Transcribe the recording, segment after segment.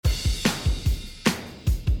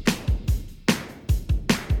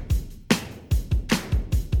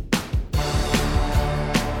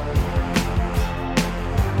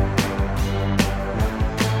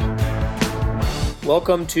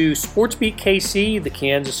Welcome to Sports Beat KC, the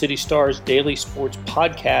Kansas City Star's daily sports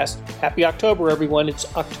podcast. Happy October, everyone.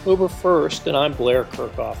 It's October 1st, and I'm Blair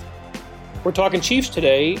Kirchhoff. We're talking Chiefs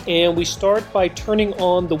today, and we start by turning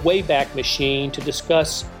on the Wayback Machine to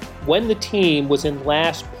discuss when the team was in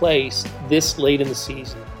last place this late in the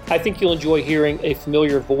season. I think you'll enjoy hearing a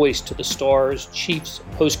familiar voice to the Stars' Chiefs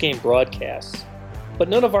postgame broadcasts. But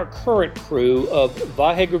none of our current crew of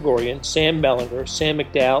Vahe Gregorian, Sam Mellinger, Sam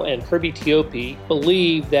McDowell, and Kirby Tiopi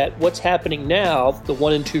believe that what's happening now, the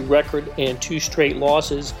 1-2 record and 2 straight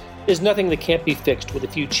losses, is nothing that can't be fixed with a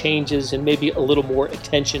few changes and maybe a little more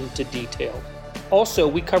attention to detail. Also,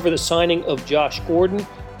 we cover the signing of Josh Gordon,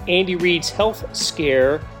 Andy Reid's health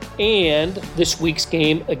scare, and this week's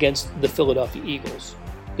game against the Philadelphia Eagles.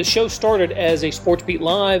 The show started as a Sports Beat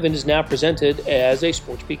Live and is now presented as a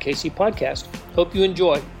Sports Beat KC podcast. Hope you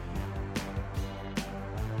enjoy.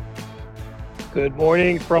 Good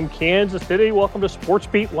morning from Kansas City. Welcome to Sports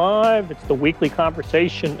Beat Live. It's the weekly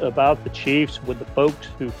conversation about the Chiefs with the folks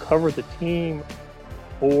who cover the team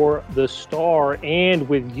for the Star and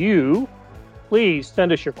with you. Please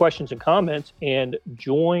send us your questions and comments and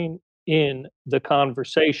join in the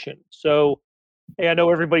conversation. So, hey, I know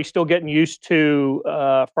everybody's still getting used to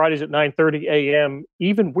Fridays at 9:30 a.m.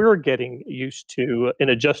 Even we're getting used to and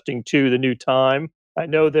adjusting to the new time. I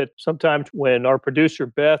know that sometimes when our producer,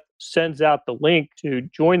 Beth, sends out the link to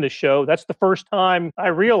join the show, that's the first time I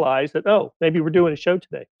realize that, maybe we're doing a show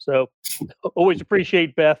today. So always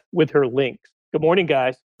appreciate Beth with her links. Good morning,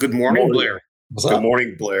 guys. Good morning, Blair. Good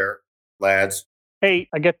morning, Blair, lads. Hey,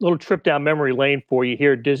 I got a little trip down memory lane for you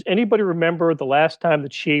here. Does anybody remember the last time the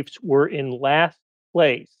Chiefs were in last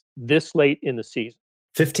place this late in the season?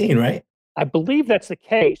 15, right? I believe that's the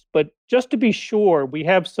case, but just to be sure, we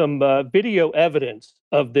have some video evidence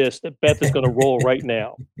of this that Beth is going to roll right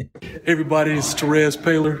now. Hey everybody, it's Therese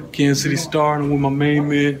Paylor, Kansas City Star, and I'm with my main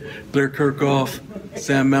man, Blair Kirchhoff,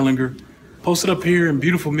 Sam Mellinger. Posted up here in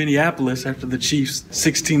beautiful Minneapolis after the Chiefs'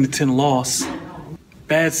 16-10 loss.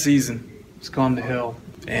 Bad season. It's gone to hell.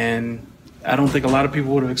 And I don't think a lot of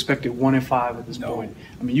people would have expected 1-5 at this point.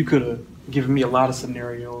 I mean, you could have given me a lot of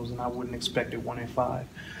scenarios, and I wouldn't expect it 1-5.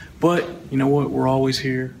 But you know what? We're always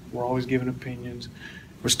here. We're always giving opinions.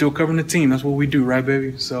 We're still covering the team. That's what we do, right,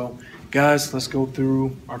 baby? So, guys, let's go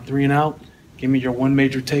through our 3 and out. Give me your one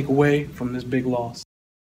major takeaway from this big loss.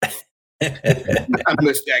 I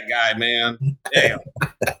missed that guy, man. Damn.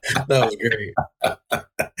 That was great.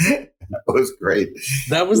 That was great.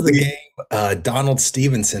 That was the game Donald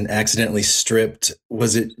Stevenson accidentally stripped.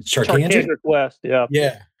 Was it Charkandrick West? Yeah.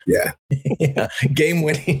 Yeah.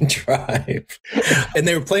 Game-winning drive. And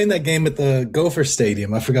they were playing that game at the Gopher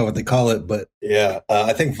Stadium. I forgot what they call it, but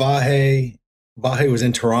I think Vahe was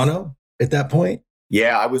in Toronto at that point.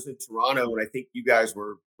 Yeah, I was in Toronto, and I think you guys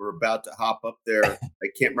were about to hop up there. I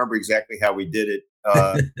can't remember exactly how we did it.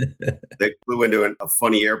 They flew into a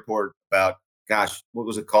funny airport about, what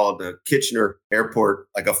was it called? The Kitchener Airport,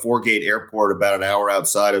 like a 4-gate airport about an hour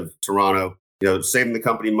outside of Toronto. You know, saving the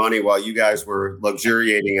company money while you guys were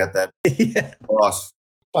luxuriating at that loss.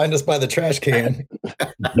 Find us by the trash can.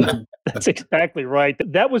 That's exactly right.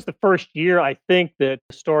 That was the first year, I think, that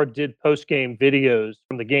the Star did post-game videos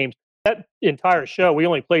from the games. That entire show, we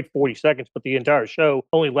only played 40 seconds, but the entire show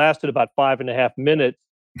only lasted about 5.5 minutes.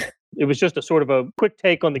 It was just a sort of a quick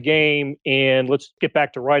take on the game, and let's get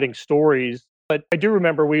back to writing stories. But I do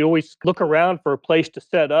remember we always look around for a place to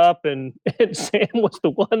set up, and Sam was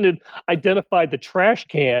the one that identified the trash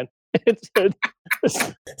can. And said,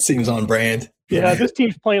 seems on brand. Yeah, this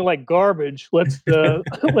team's playing like garbage. Let's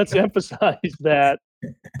emphasize that.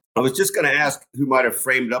 I was just going to ask who might have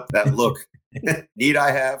framed up that look. Need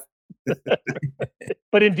I have?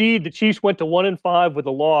 But indeed, the Chiefs went to 1-5 with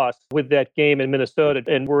a loss with that game in Minnesota,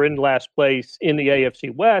 and we're in last place in the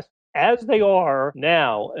AFC West, as they are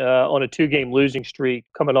now on a 2-game losing streak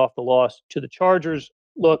coming off the loss to the Chargers.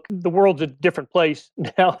 Look, the world's a different place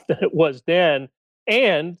now than it was then,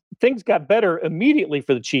 and things got better immediately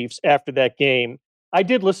for the Chiefs after that game. I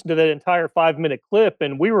did listen to that entire 5-minute clip,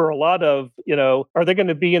 and we were a lot of, are they going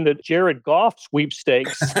to be in the Jared Goff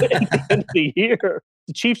sweepstakes at the end of the year?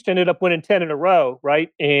 The Chiefs ended up winning 10 in a row, right?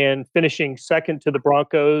 And finishing second to the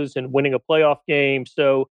Broncos and winning a playoff game.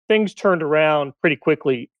 So things turned around pretty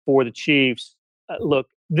quickly for the Chiefs. Look,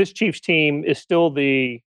 this Chiefs team is still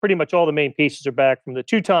pretty much all the main pieces are back from the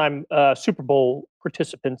 2-time Super Bowl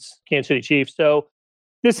participants, Kansas City Chiefs. So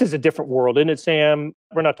this is a different world, isn't it, Sam?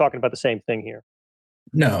 We're not talking about the same thing here.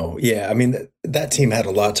 No, yeah. I mean, that team had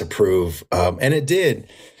a lot to prove, and it did.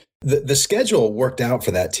 The schedule worked out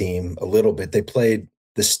for that team a little bit. They played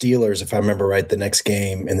the Steelers, if I remember right, the next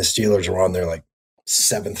game, and the Steelers were on their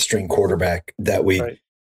seventh string quarterback that week. Right.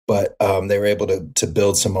 But they were able to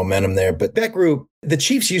build some momentum there. But that group, the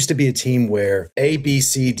Chiefs used to be a team where A, B,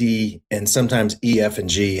 C, D, and sometimes E, F, and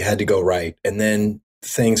G had to go right. And then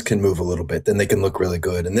things can move a little bit. Then they can look really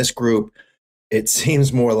good. And this group, it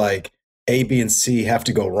seems more like A, B, and C have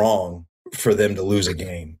to go wrong for them to lose a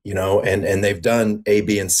game, you know? And they've done A,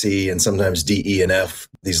 B, and C, and sometimes D, E, and F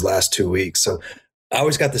these last 2 weeks. So I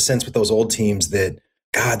always got the sense with those old teams that,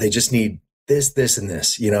 God, they just need this, and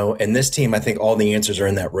this, you know, and this team, I think all the answers are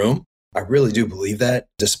in that room. I really do believe that,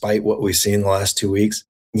 despite what we've seen the last 2 weeks.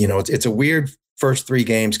 You know, it's a weird first 3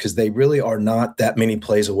 games because they really are not that many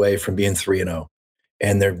plays away from being 3-0.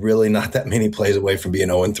 And they're really not that many plays away from being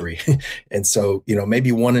 0-3. And so, you know,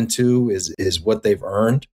 maybe 1-2 is what they've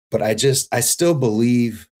earned. But I just don't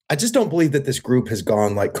believe that this group has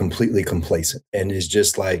gone like completely complacent and is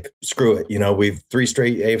just like, screw it. You know, we've 3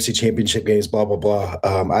 straight AFC championship games, blah, blah, blah.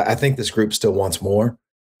 I think this group still wants more.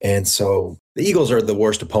 And so the Eagles are the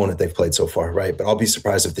worst opponent they've played so far, right? But I'll be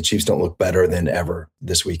surprised if the Chiefs don't look better than ever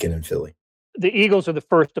this weekend in Philly. The Eagles are the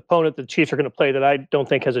first opponent the Chiefs are going to play that I don't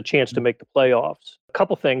think has a chance to make the playoffs. A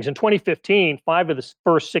couple things. In 2015, 5 of the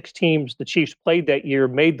first 6 teams the Chiefs played that year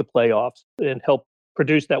made the playoffs and helped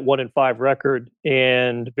produce that 1-5 record.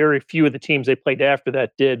 And very few of the teams they played after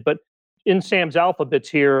that did. But in Sam's alphabets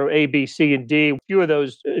here, A, B, C, and D, a few of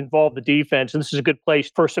those involve the defense. And this is a good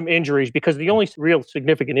place for some injuries because the only real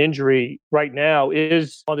significant injury right now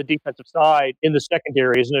is on the defensive side in the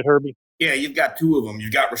secondary, isn't it, Herbie? Yeah, you've got 2 of them.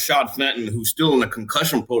 You've got Rashad Fenton, who's still in the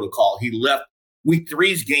concussion protocol. He left week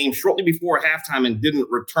 3's game shortly before halftime and didn't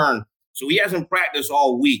return. So he hasn't practiced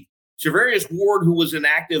all week. Travarius Ward, who was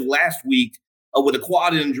inactive last week with a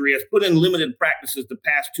quad injury, has put in limited practices the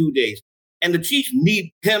past 2 days. And the Chiefs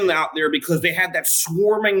need him out there because they have that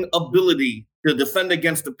swarming ability to defend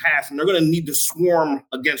against the pass, and they're going to need to swarm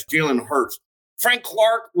against Jalen Hurts. Frank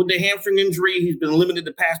Clark with the hamstring injury, he's been limited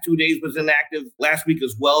the past 2 days, was inactive last week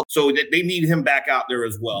as well. So they need him back out there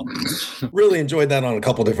as well. Really enjoyed that on a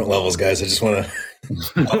couple different levels, guys. I just want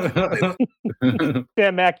to.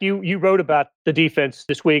 Sam Mack, you wrote about the defense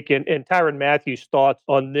this week and Tyrann Mathieu thoughts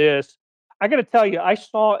on this. I got to tell you,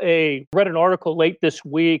 read an article late this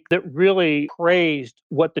week that really praised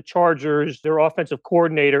what the Chargers, their offensive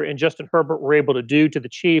coordinator, and Justin Herbert were able to do to the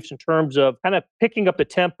Chiefs in terms of kind of picking up the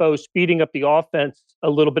tempo, speeding up the offense a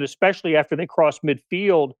little bit, especially after they crossed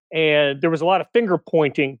midfield. And there was a lot of finger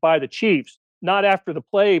pointing by the Chiefs, not after the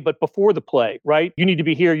play, but before the play, right? You need to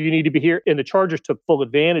be here, you need to be here. And the Chargers took full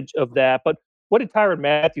advantage of that. But what did Tyrann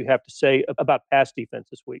Mathieu have to say about pass defense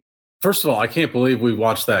this week? First of all, I can't believe we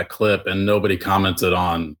watched that clip and nobody commented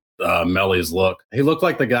on Melly's look. He looked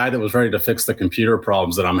like the guy that was ready to fix the computer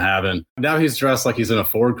problems that I'm having. Now he's dressed like he's in a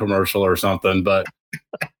Ford commercial or something, but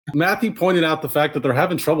Mathieu pointed out the fact that they're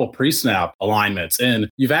having trouble pre-snap alignments. And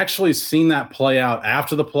you've actually seen that play out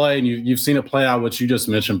after the play. And you've seen it play out, which you just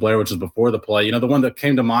mentioned, Blair, which is before the play. You know, the one that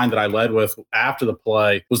came to mind that I led with after the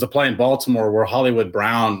play was the play in Baltimore where Hollywood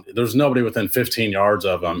Brown, there's nobody within 15 yards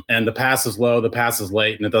of him. And the pass is low, the pass is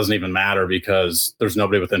late, and it doesn't even matter because there's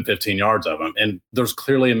nobody within 15 yards of him. And there's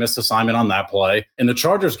clearly a missed assignment on that play. In the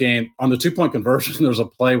Chargers game, on the 2-point conversion, there's a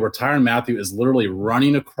play where Tyrann Mathieu is literally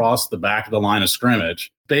running across the back of the line of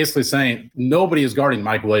scrimmage, basically saying nobody is guarding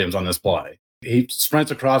Mike Williams on this play. He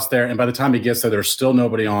sprints across there, and by the time he gets there, there's still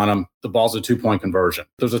nobody on him. The ball's a 2-point conversion.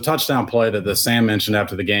 There's a touchdown play that Sam mentioned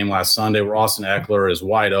after the game last Sunday where Austin Eckler is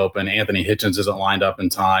wide open. Anthony Hitchens isn't lined up in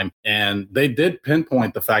time. And they did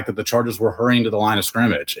pinpoint the fact that the Chargers were hurrying to the line of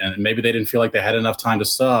scrimmage. And maybe they didn't feel like they had enough time to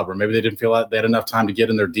sub, or maybe they didn't feel like they had enough time to get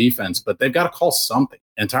in their defense. But they've got to call something.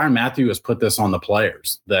 And Tyrann Mathieu has put this on the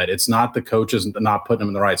players, that it's not the coaches not putting them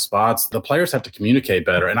in the right spots. The players have to communicate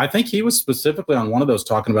better. And I think he was specifically on one of those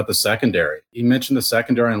talking about the secondary. He mentioned the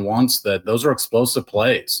secondary and once that those are explosive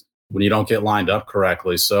plays when you don't get lined up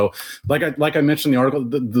correctly. So like I mentioned in the article,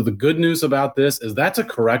 the good news about this is that's a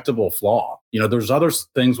correctable flaw. You know, there's other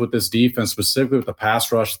things with this defense, specifically with the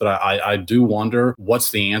pass rush, that I do wonder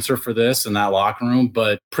what's the answer for this in that locker room.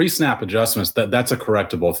 But pre-snap adjustments, that's a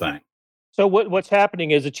correctable thing. So what's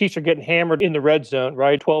happening is the Chiefs are getting hammered in the red zone,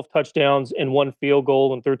 right? 12 touchdowns and 1 field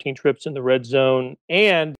goal and 13 trips in the red zone,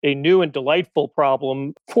 and a new and delightful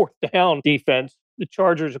problem, 4th down defense. The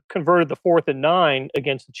Chargers converted the 4th and 9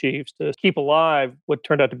 against the Chiefs to keep alive what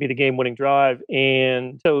turned out to be the game-winning drive.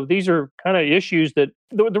 And so these are kind of issues that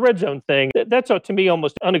the red zone thing, that's to me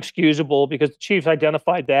almost unexcusable because the Chiefs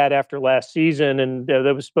identified that after last season, and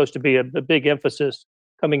that was supposed to be a big emphasis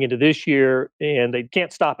coming into this year, and they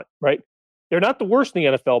can't stop it, right? They're not the worst in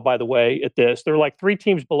the NFL, by the way, at this. They're like 3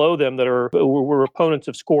 teams below them that were opponents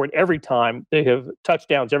have scored every time. They have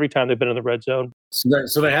touchdowns every time they've been in the red zone.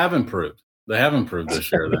 So they have improved. They have improved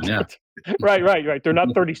this year then, yeah. Right. They're not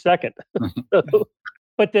 32nd.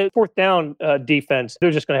 But the fourth down defense,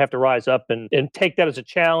 they're just going to have to rise up and take that as a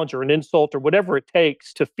challenge or an insult or whatever it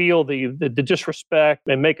takes to feel the disrespect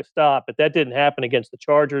and make a stop. But that didn't happen against the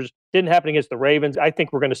Chargers, didn't happen against the Ravens. I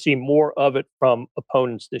think we're going to see more of it from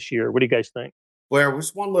opponents this year. What do you guys think? Blair,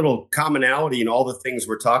 there's one little commonality in all the things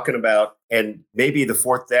we're talking about, and maybe the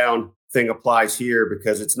fourth down thing applies here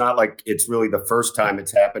because it's not like it's really the first time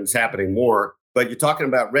it's happened. It's happening more. But you're talking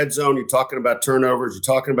about red zone, you're talking about turnovers,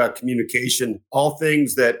 you're talking about communication, all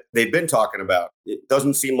things that they've been talking about. It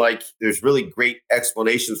doesn't seem like there's really great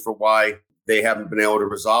explanations for why they haven't been able to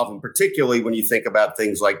resolve them, particularly when you think about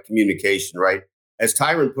things like communication, right? As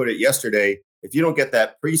Tyron put it yesterday, if you don't get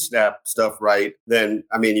that pre-snap stuff right, then,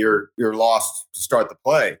 I mean, you're lost to start the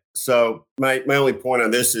play. So my only point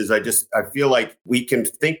on this is I feel like we can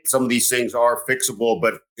think some of these things are fixable,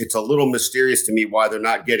 but it's a little mysterious to me why they're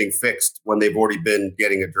not getting fixed when they've already been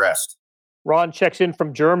getting addressed. Ron checks in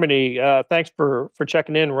from Germany. Thanks for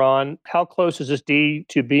checking in, Ron. How close is this D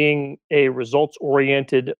to being a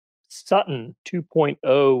results-oriented Sutton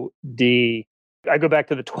 2.0 D? I go back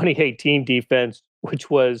to the 2018 defense, which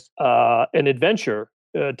was an adventure,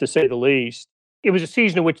 to say the least. It was a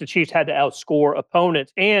season in which the Chiefs had to outscore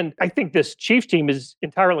opponents. And I think this Chiefs team is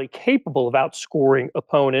entirely capable of outscoring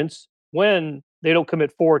opponents when they don't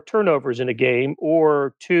commit 4 turnovers in a game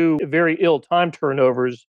or 2 very ill-timed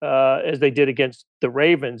turnovers as they did against the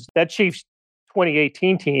Ravens. That Chiefs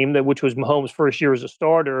 2018 team, which was Mahomes' first year as a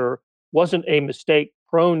starter, wasn't a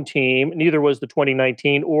mistake-prone team. Neither was the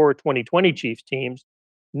 2019 or 2020 Chiefs teams.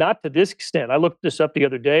 Not to this extent. I looked this up the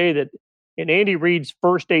other day that in Andy Reid's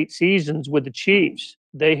first 8 seasons with the Chiefs,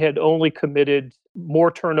 they had only committed more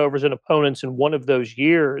turnovers than opponents in one of those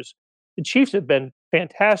years. The Chiefs have been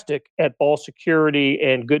fantastic at ball security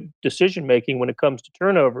and good decision-making when it comes to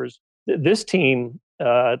turnovers. This team,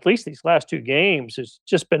 at least these last 2 games, has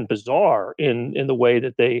just been bizarre in the way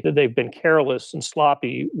that they've been careless and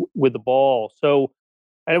sloppy with the ball. So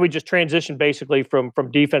I know we just transitioned basically from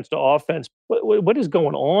defense to offense. What is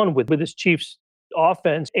going on with this Chiefs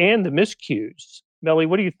offense and the miscues? Melly,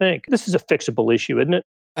 what do you think? This is a fixable issue, isn't it?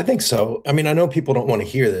 I think so. I mean, I know people don't want to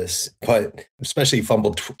hear this, but especially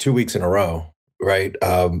fumbled 2 weeks in a row, right?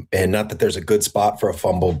 And not that there's a good spot for a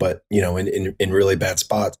fumble, but, you know, in really bad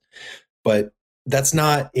spots. But that's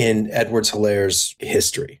not in Edwards-Hilaire's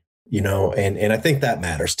history, you know, and I think that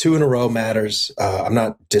matters. 2 in a row matters. I'm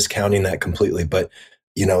not discounting that completely, but,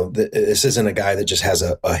 you know, this isn't a guy that just has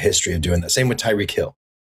a history of doing that. Same with Tyreek Hill.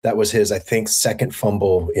 That was his, I think, second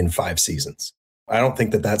fumble in 5 seasons. I don't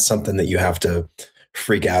think that that's something that you have to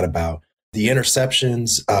freak out about. The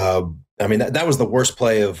interceptions, I mean, that was the worst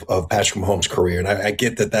play of Patrick Mahomes' career. And I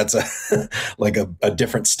get that that's a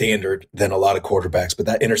different standard than a lot of quarterbacks. But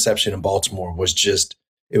that interception in Baltimore was just,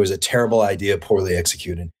 it was a terrible idea, poorly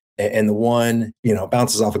executed. And the one, you know,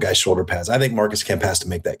 bounces off a guy's shoulder pads. I think Marcus Kemp has to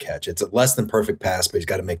make that catch. It's a less than perfect pass, but he's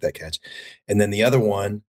got to make that catch. And then the other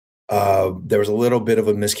one, there was a little bit of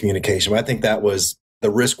a miscommunication. But I think that was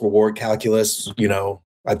the risk-reward calculus. You know,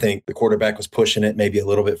 I think the quarterback was pushing it maybe a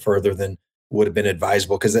little bit further than would have been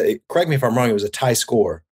advisable. Because, correct me if I'm wrong, it was a tie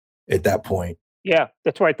score at that point. Yeah,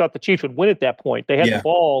 that's why I thought the Chiefs would win at that point. They had the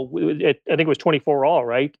ball. I think it was 24-all,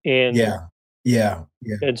 right? And yeah.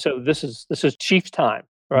 And so this is Chiefs time,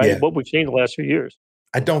 right? Yeah. What we've seen the last few years.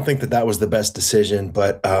 I don't think that was the best decision,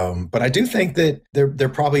 but I do think that there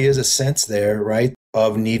probably is a sense there, right,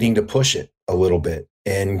 of needing to push it a little bit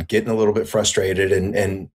and getting a little bit frustrated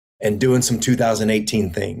and doing some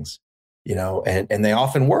 2018 things, you know, and they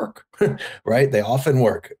often work, right? They often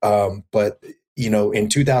work. But, you know, in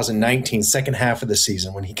 2019, second half of the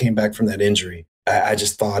season, when he came back from that injury, I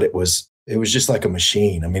just thought it was just like a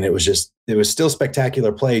machine. I mean, it was still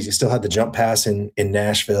spectacular plays. You still had the jump pass in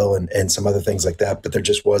Nashville and some other things like that, but there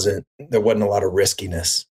wasn't a lot of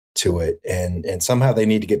riskiness to it. And somehow they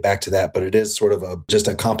need to get back to that, but it is sort of just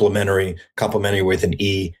a complimentary with an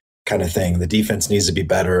E kind of thing. The defense needs to be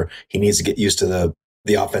better. He needs to get used to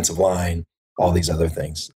the offensive line, all these other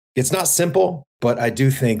things. It's not simple, but I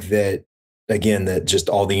do think that, again, that just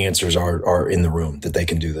all the answers are in the room, that they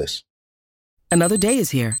can do this. Another day is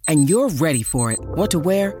here, and you're ready for it. What to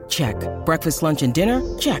wear? Check. Breakfast, lunch, and dinner?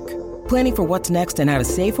 Check. Planning for what's next and how to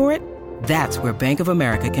save for it? That's where Bank of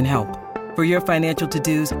America can help. For your financial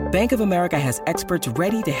to-dos, Bank of America has experts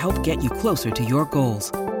ready to help get you closer to your goals.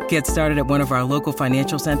 Get started at one of our local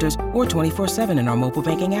financial centers or 24/7 in our mobile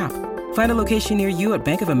banking app. Find a location near you at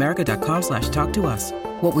bankofamerica.com/talktous.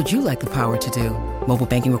 What would you like the power to do? Mobile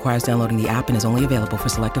banking requires downloading the app and is only available for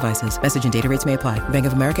select devices. Message and data rates may apply. Bank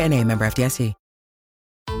of America NA, member FDIC.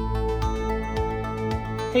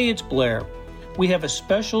 Hey, it's Blair. We have a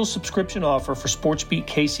special subscription offer for SportsBeat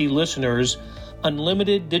KC listeners,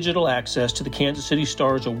 unlimited digital access to the Kansas City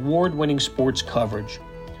Star's award-winning sports coverage.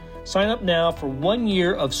 Sign up now for 1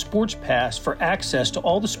 year of Sports Pass for access to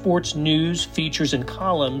all the sports news, features, and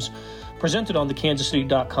columns presented on the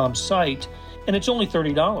kansascity.com site, and it's only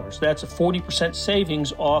 $30. That's a 40%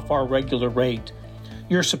 savings off our regular rate.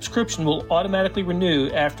 Your subscription will automatically renew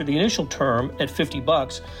after the initial term at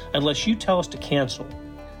 $50 unless you tell us to cancel.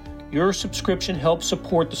 Your subscription helps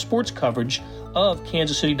support the sports coverage of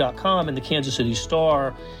kansascity.com and the Kansas City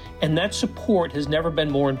Star, and that support has never been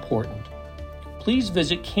more important. Please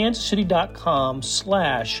visit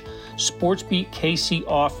kansascity.com/SportsBeatKC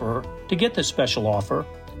offer to get this special offer.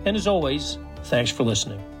 And as always, thanks for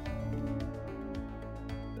listening.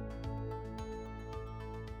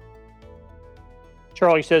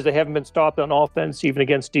 Charlie says they haven't been stopped on offense even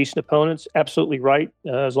against decent opponents. Absolutely right.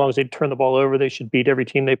 As long as they turn the ball over, they should beat every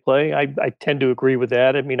team they play. I tend to agree with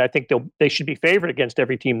that. I mean, I think they should be favored against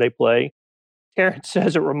every team they play. Terrence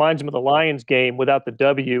says it reminds him of the Lions game without the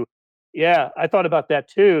W. Yeah, I thought about that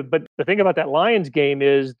too. But the thing about that Lions game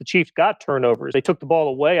is the Chiefs got turnovers. They took the ball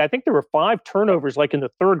away. I think there were 5 turnovers like in the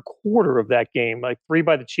third quarter of that game, like 3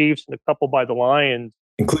 by the Chiefs and a couple by the Lions.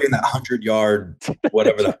 Including that 100-yard,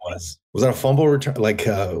 whatever that was. Was that a fumble return? Like,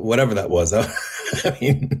 whatever that was. I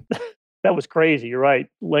mean, that was crazy. You're right.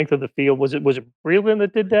 Length of the field. Was it Breeland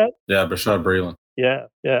that did that? Yeah, Bashaud Breeland. Yeah.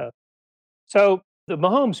 So the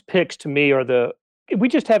Mahomes picks to me we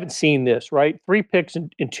just haven't seen this, right? 3 picks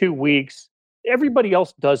in 2 weeks. Everybody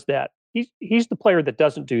else does that. He's the player that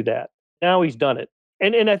doesn't do that. Now he's done it.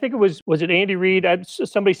 And I think was it Andy Reid?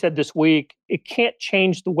 Somebody said this week, it can't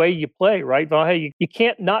change the way you play, right, Vahe? You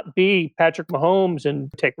can't not be Patrick Mahomes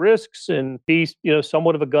and take risks and be,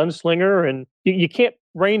 somewhat of a gunslinger, and you can't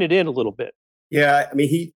rein it in a little bit. Yeah, I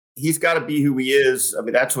mean, he's got to be who he is. I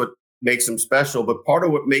mean, that's what makes him special. But part of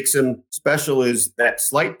what makes him special is that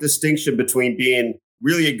slight distinction between being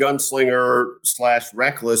really a gunslinger /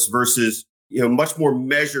 reckless versus much more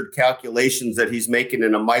measured calculations that he's making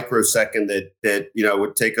in a microsecond that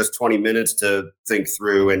would take us 20 minutes to think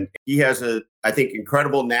through. And he has I think,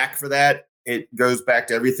 incredible knack for that. It goes back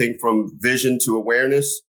to everything from vision to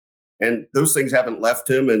awareness. And those things haven't left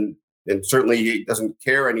him. And certainly he doesn't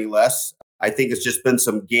care any less. I think it's just been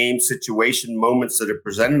some game situation moments that have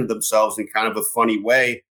presented themselves in kind of a funny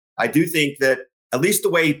way. I do think that at least the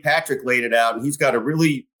way Patrick laid it out, and he's got a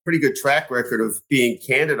really pretty good track record of being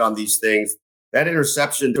candid on these things. That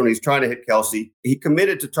interception when he's trying to hit Kelce, he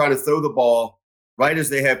committed to trying to throw the ball right as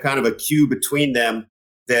they have kind of a cue between them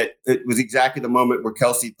that it was exactly the moment where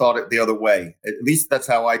Kelce thought it the other way. At least that's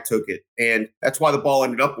how I took it. And that's why the ball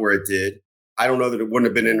ended up where it did. I don't know that it wouldn't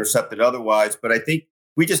have been intercepted otherwise, but I think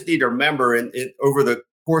we just need to remember over the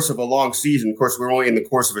course of a long season, of course, we're only in the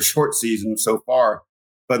course of a short season so far,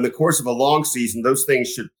 but in the course of a long season, those things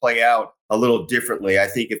should play out a little differently. I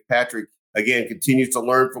think if Patrick, again, continues to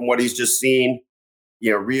learn from what he's just seen,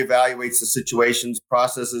 reevaluates the situations,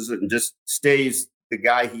 processes it, and just stays the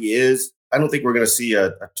guy he is, I don't think we're going to see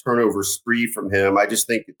a turnover spree from him. I just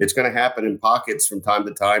think it's going to happen in pockets from time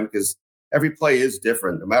to time because every play is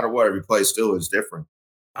different. No matter what, every play still is different.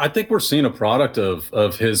 I think we're seeing a product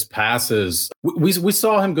of his passes. We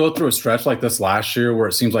saw him go through a stretch like this last year where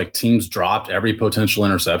it seems like teams dropped every potential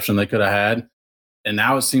interception they could have had. And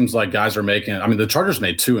now it seems like guys are the Chargers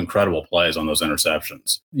made 2 incredible plays on those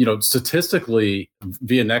interceptions. Statistically,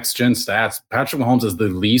 via next gen stats, Patrick Mahomes is the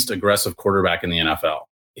least aggressive quarterback in the NFL.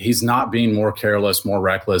 He's not being more careless, more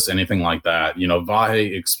reckless, anything like that.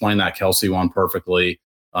 Vahe explained that Kelce one perfectly.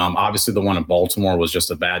 Obviously, the one in Baltimore was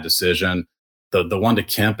just a bad decision. The one to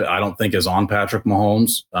Kemp, I don't think is on Patrick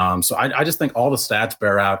Mahomes. So I just think all the stats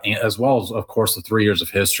bear out, as well as, of course, the 3 years of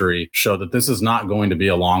history show that this is not going to be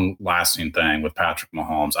a long-lasting thing with Patrick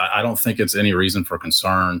Mahomes. I don't think it's any reason for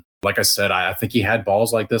concern. Like I said, I think he had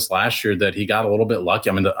balls like this last year that he got a little bit lucky.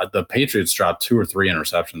 I mean, the Patriots dropped 2 or 3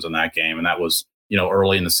 interceptions in that game, and that was,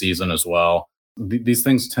 early in the season as well. These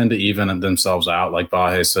things tend to even themselves out, like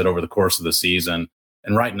Vahe said, over the course of the season.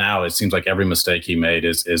 And right now, it seems like every mistake he made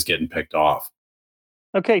is getting picked off.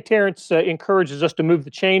 Okay, Terrence encourages us to move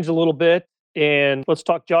the chains a little bit, and let's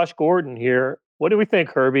talk Josh Gordon here. What do we think,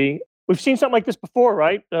 Herbie? We've seen something like this before,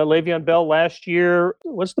 right? Le'Veon Bell last year.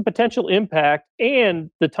 What's the potential impact and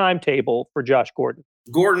the timetable for Josh Gordon?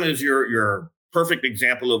 Gordon is your perfect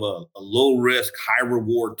example of a low-risk,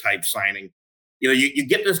 high-reward type signing. You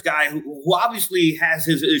get this guy who obviously has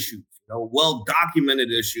his issues,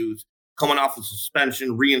 well-documented issues, coming off of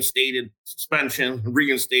suspension, reinstated, suspension,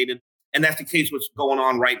 reinstated. And that's the case what's going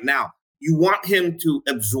on right now. you want him to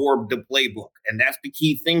absorb the playbook. And that's the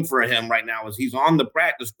key thing for him right now is he's on the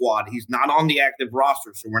practice squad. He's not on the active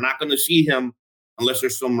roster. So we're not going to see him unless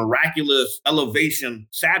there's some miraculous elevation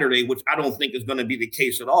Saturday, which I don't think is going to be the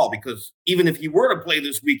case at all. Because even if he were to play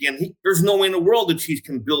this weekend, there's no way in the world the Chiefs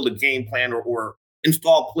can build a game plan or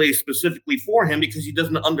install plays specifically for him because he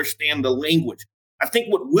doesn't understand the language. I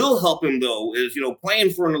think what will help him, though, is,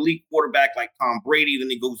 playing for an elite quarterback like Tom Brady.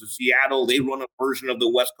 Then he goes to Seattle. They run a version of the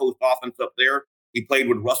West Coast offense up there. He played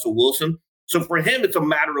with Russell Wilson. So for him, it's a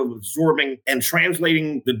matter of absorbing and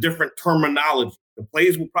translating the different terminology. The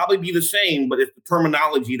plays will probably be the same, but it's the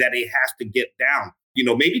terminology that he has to get down.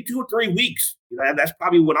 Maybe 2 or 3 weeks. That's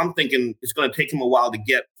probably what I'm thinking. It's going to take him a while to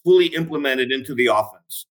get fully implemented into the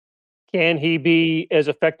offense. Can he be as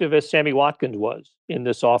effective as Sammy Watkins was in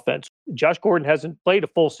this offense? Josh Gordon hasn't played a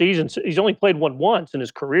full season. He's only played one once in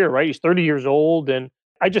his career, right? He's 30 years old, and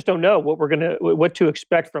I just don't know what to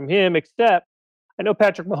expect from him, except I know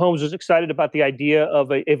Patrick Mahomes is excited about the idea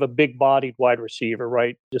of a big-bodied wide receiver,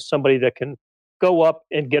 right? Just somebody that can go up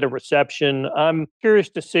and get a reception. I'm curious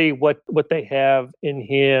to see what they have in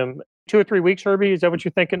him. 2 or 3 weeks, Herbie? Is that what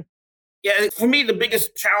you're thinking? Yeah, for me, the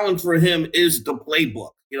biggest challenge for him is the playbook.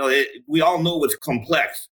 We all know it's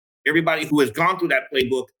complex. Everybody who has gone through that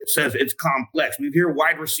playbook says it's complex. We hear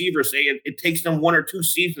wide receivers say it takes them 1 or 2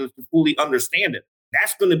 seasons to fully understand it.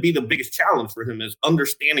 That's going to be the biggest challenge for him is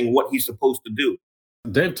understanding what he's supposed to do.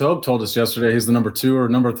 Dave Toub told us yesterday he's the number 2 or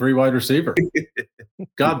number 3 wide receiver.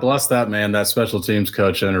 God bless that man, that special teams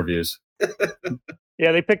coach interviews.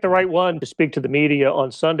 Yeah, they picked the right one to speak to the media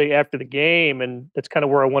on Sunday after the game, and that's kind of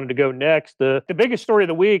where I wanted to go next. The biggest story of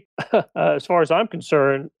the week, as far as I'm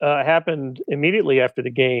concerned, happened immediately after the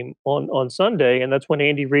game on Sunday, and that's when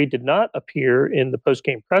Andy Reid did not appear in the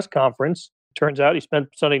post-game press conference. Turns out he spent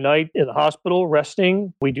Sunday night in the hospital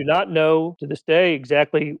resting. We do not know to this day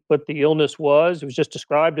exactly what the illness was. It was just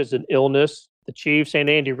described as an illness. The Chiefs and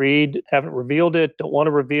Andy Reid haven't revealed it, don't want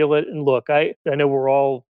to reveal it. And look, I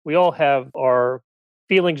know we all have our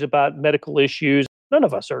feelings about medical issues. None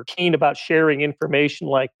of us are keen about sharing information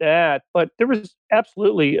like that, but there was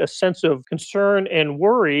absolutely a sense of concern and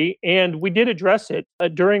worry, and we did address it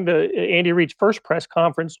during the Andy Reid's first press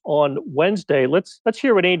conference on Wednesday. Let's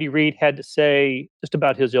hear what Andy Reid had to say just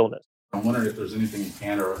about his illness. I'm wondering if there's anything you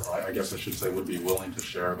can, or I guess I should say, would be willing to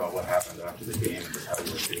share about what happened after the game and how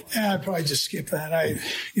you were feeling. Yeah, I'd probably just skip that.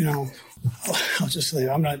 I'll just leave.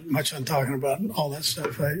 I'm not much on talking about all that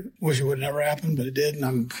stuff. I wish it would never happen, but it did, and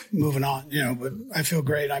I'm moving on. But I feel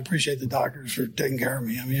great. I appreciate the doctors for taking care of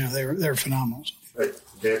me. I mean, they're phenomenal.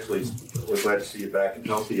 Dan, please, we're glad to see you back and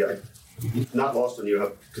healthy. Not lost on you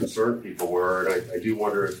how concerned people were, and I do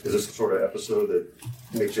wonder, is this the sort of episode that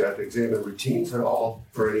makes you have to examine routines at all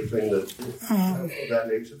for anything of that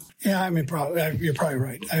nature? Yeah, I mean, you're probably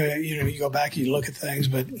right. You go back and you look at things,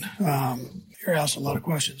 but you're asked a lot of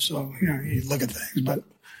questions, so you look at things. But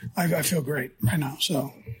I feel great right now.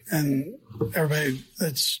 So, and everybody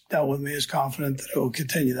that's dealt with me is confident that it will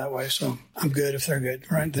continue that way. So I'm good if they're good,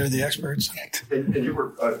 right? They're the experts. And you were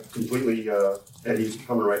completely at ease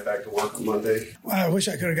coming right back to work on Monday. Well, I wish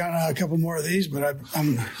I could have gotten a couple more of these, but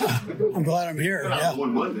I'm glad I'm here. Yeah.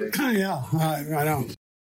 One Monday. Yeah, I know.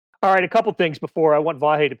 All right, a couple things before I want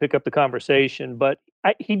Vahe to pick up the conversation, but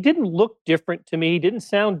he didn't look different to me. He didn't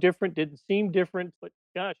sound different, didn't seem different, but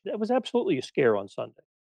gosh, that was absolutely a scare on Sunday.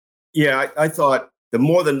 Yeah, I thought the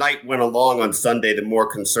more the night went along on Sunday, the more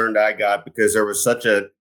concerned I got because there was such a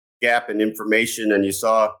gap in information. And you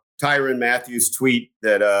saw Tyrann Mathieu tweet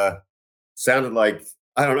that sounded like,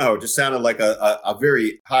 I don't know, just sounded like a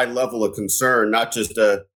very high level of concern, not just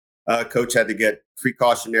a coach had to get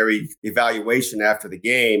precautionary evaluation after the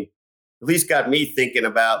game. At least got me thinking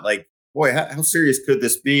about like, boy, how serious could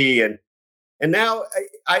this be? And now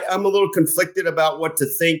I'm a little conflicted about what to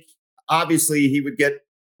think. Obviously, he would get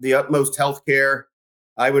the utmost health care.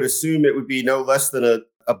 I would assume it would be no less than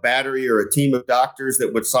a battery or a team of doctors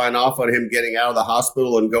that would sign off on him getting out of the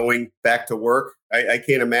hospital and going back to work. I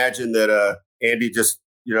can't imagine that Andy just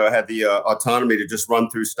had the autonomy to just run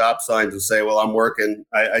through stop signs and say, well, I'm working.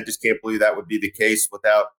 I just can't believe that would be the case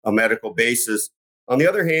without a medical basis. On the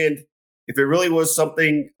other hand, if it really was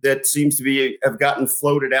something that seems to have gotten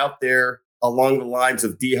floated out there along the lines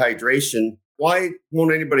of dehydration, why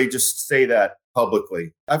won't anybody just say that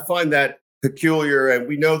publicly? I find that peculiar, and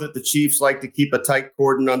we know that the Chiefs like to keep a tight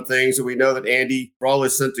cordon on things, and we know that Andy, for all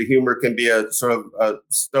his sense of humor, can be a sort of a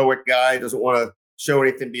stoic guy, doesn't want to show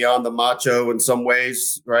anything beyond the macho in some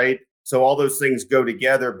ways, right? So all those things go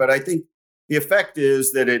together, but I think the effect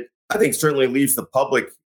is that I think certainly leaves the public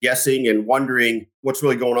guessing and wondering what's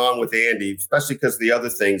really going on with Andy, especially because of the other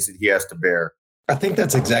things that he has to bear. I think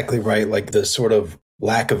that's exactly right. Like the sort of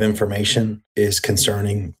lack of information is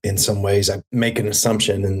concerning in some ways. I make an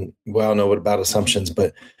assumption, and we all know what about assumptions,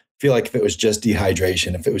 but I feel like if it was just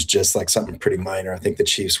dehydration, if it was just like something pretty minor, I think the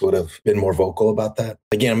Chiefs would have been more vocal about that.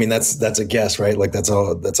 Again, I mean, that's a guess, right? Like that's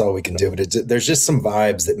all we can do. But there's just some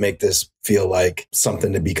vibes that make this feel like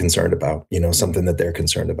something to be concerned about, something that they're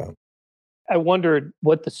concerned about. I wondered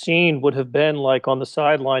what the scene would have been like on the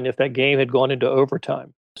sideline if that game had gone into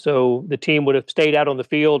overtime. So the team would have stayed out on the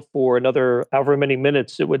field for another however many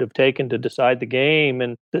minutes it would have taken to decide the game.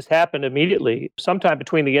 And this happened immediately, sometime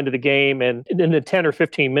between the end of the game and in the 10 or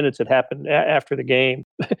 15 minutes it happened after the game.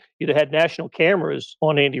 You'd have had national cameras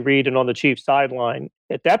on Andy Reid and on the Chiefs sideline.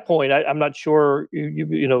 At that point, I'm not sure,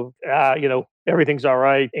 everything's all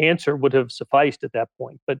right. Answer would have sufficed at that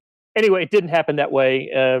point. But anyway, it didn't happen that way.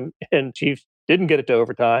 And Chiefs didn't get it to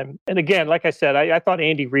overtime. And again, like I said, I thought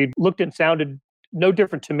Andy Reid looked and sounded no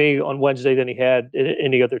different to me on Wednesday than he had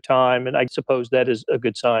any other time. And I suppose that is a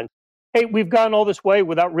good sign. Hey, we've gone all this way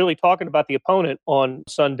without really talking about the opponent on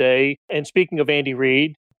Sunday. And speaking of Andy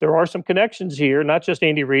Reid, there are some connections here, not just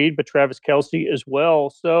Andy Reid, but Travis Kelce as well.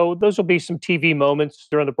 So those will be some TV moments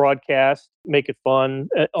during the broadcast, make it fun.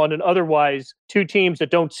 On an otherwise, two teams that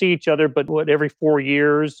don't see each other, but every 4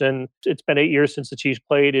 years. And it's been 8 years since the Chiefs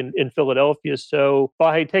played in Philadelphia. So,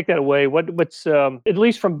 Vahe, take that away. What's at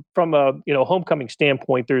least from a homecoming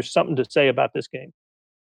standpoint, there's something to say about this game.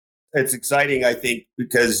 It's exciting, I think,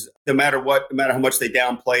 because no matter how much they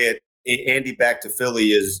downplay it, Andy back to Philly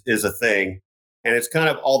is a thing. And it's kind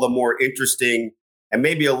of all the more interesting and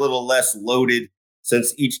maybe a little less loaded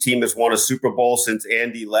since each team has won a Super Bowl since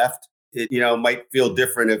Andy left. It might feel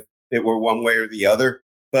different if it were one way or the other.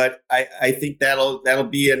 But I think that'll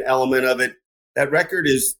be an element of it. That record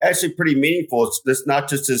is actually pretty meaningful. It's not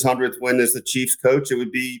just his 100th win as the Chiefs coach. It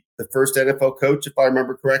would be the first NFL coach, if I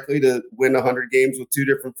remember correctly, to win 100 games with two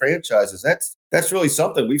different franchises. That's really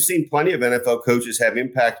something. We've seen plenty of NFL coaches have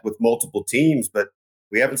impact with multiple teams, but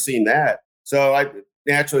we haven't seen that. So I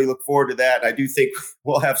naturally look forward to that. I do think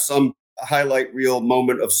we'll have some highlight reel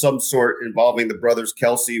moment of some sort involving the brothers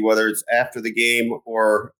Kelce, whether it's after the game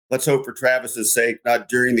or, let's hope for Travis's sake, not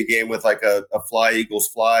during the game with like a Fly Eagles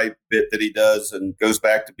Fly bit that he does and goes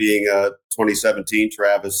back to being 2017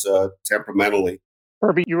 Travis temperamentally.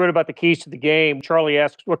 Herbie, you wrote about the keys to the game. Charlie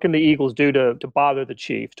asks, what can the Eagles do to bother the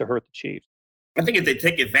Chiefs, to hurt the Chiefs? I think if they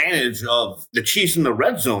take advantage of the Chiefs in the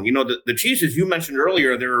red zone, the Chiefs, as you mentioned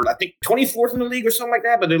earlier, they're, I think, 24th in the league or something like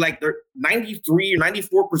that, but they're 93 or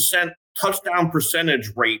 94% touchdown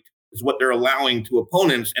percentage rate is what they're allowing to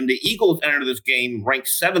opponents. And the Eagles enter this game ranked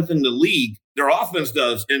 7th in the league. Their offense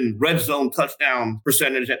does in red zone touchdown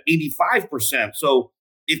percentage at 85%. So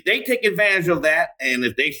if they take advantage of that and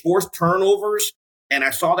if they force turnovers, and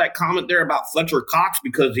I saw that comment there about Fletcher Cox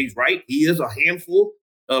because he's right, he is a handful.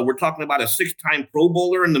 We're talking about a 6-time Pro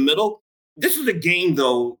Bowler in the middle. This is a game,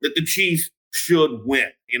 though, that the Chiefs should win.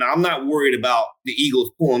 I'm not worried about the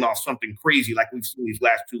Eagles pulling off something crazy like we've seen these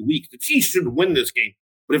last 2 weeks. The Chiefs should win this game.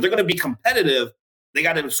 But if they're going to be competitive, they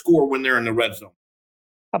got to score when they're in the red zone.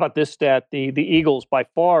 How about this stat? The Eagles by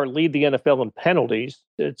far lead the NFL in penalties.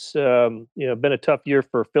 It's been a tough year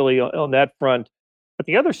for Philly on that front. But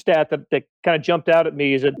the other stat that kind of jumped out at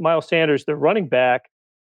me is that Miles Sanders, the running back,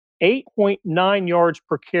 8.9 yards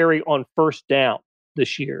per carry on first down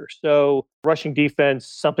this year. So rushing defense,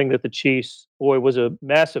 something that the Chiefs, was a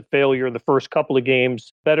massive failure in the first couple of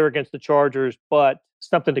games, better against the Chargers, but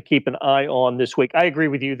something to keep an eye on this week. I agree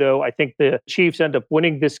with you, though. I think the Chiefs end up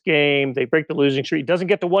winning this game. They break the losing streak. It doesn't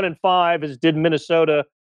get to 1-5 as did Minnesota,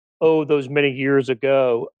 those many years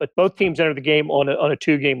ago. But both teams enter the game on a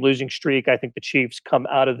 2-game losing streak. I think the Chiefs come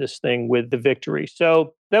out of this thing with the victory.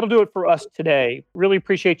 So that'll do it for us today. Really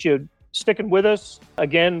appreciate you sticking with us.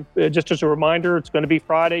 Again, just as a reminder, it's going to be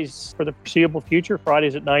Fridays for the foreseeable future,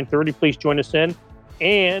 Fridays at 9:30. Please join us in.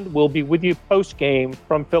 And we'll be with you post-game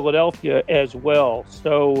from Philadelphia as well.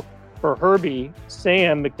 So for Herbie,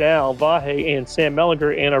 Sam McDowell, Vahe, and Sam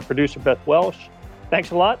Mellinger, and our producer, Beth Welsh,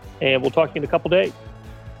 thanks a lot, and we'll talk to you in a couple days.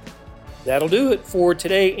 That'll do it for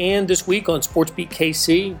today and this week on SportsBeat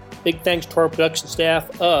KC. Big thanks to our production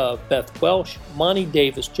staff of Beth Welsh, Monty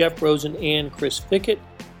Davis, Jeff Rosen, and Chris Fickett.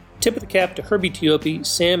 Tip of the cap to Herbie Teope,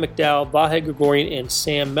 Sam McDowell, Vahe Gregorian, and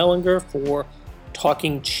Sam Mellinger for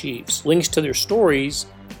Talking Chiefs. Links to their stories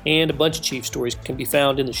and a bunch of Chiefs stories can be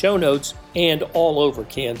found in the show notes and all over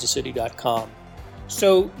kansascity.com.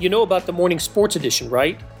 So you know about the morning sports edition,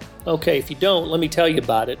 right? Okay, if you don't, let me tell you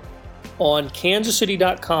about it. On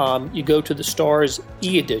kansascity.com, you go to the Stars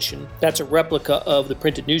e-edition. That's a replica of the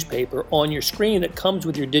printed newspaper on your screen that comes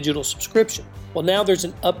with your digital subscription. Well, now there's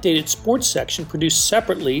an updated sports section produced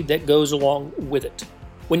separately that goes along with it.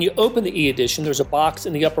 When you open the e-edition, there's a box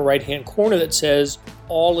in the upper right-hand corner that says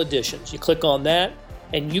All Editions. You click on that,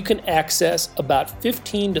 and you can access about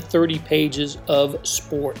 15 to 30 pages of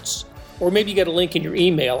sports. Or maybe you get a link in your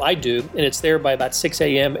email. I do, and it's there by about 6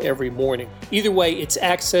 a.m. every morning. Either way, it's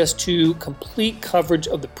access to complete coverage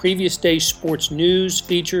of the previous day's sports news,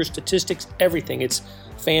 features, statistics, everything. It's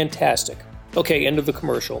fantastic. Okay, end of the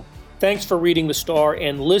commercial. Thanks for reading the Star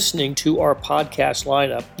and listening to our podcast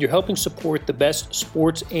lineup. You're helping support the best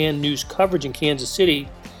sports and news coverage in Kansas City,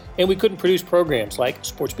 and we couldn't produce programs like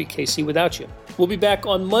SportsBeat KC without you. We'll be back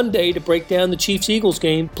on Monday to break down the Chiefs-Eagles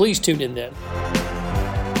game. Please tune in then.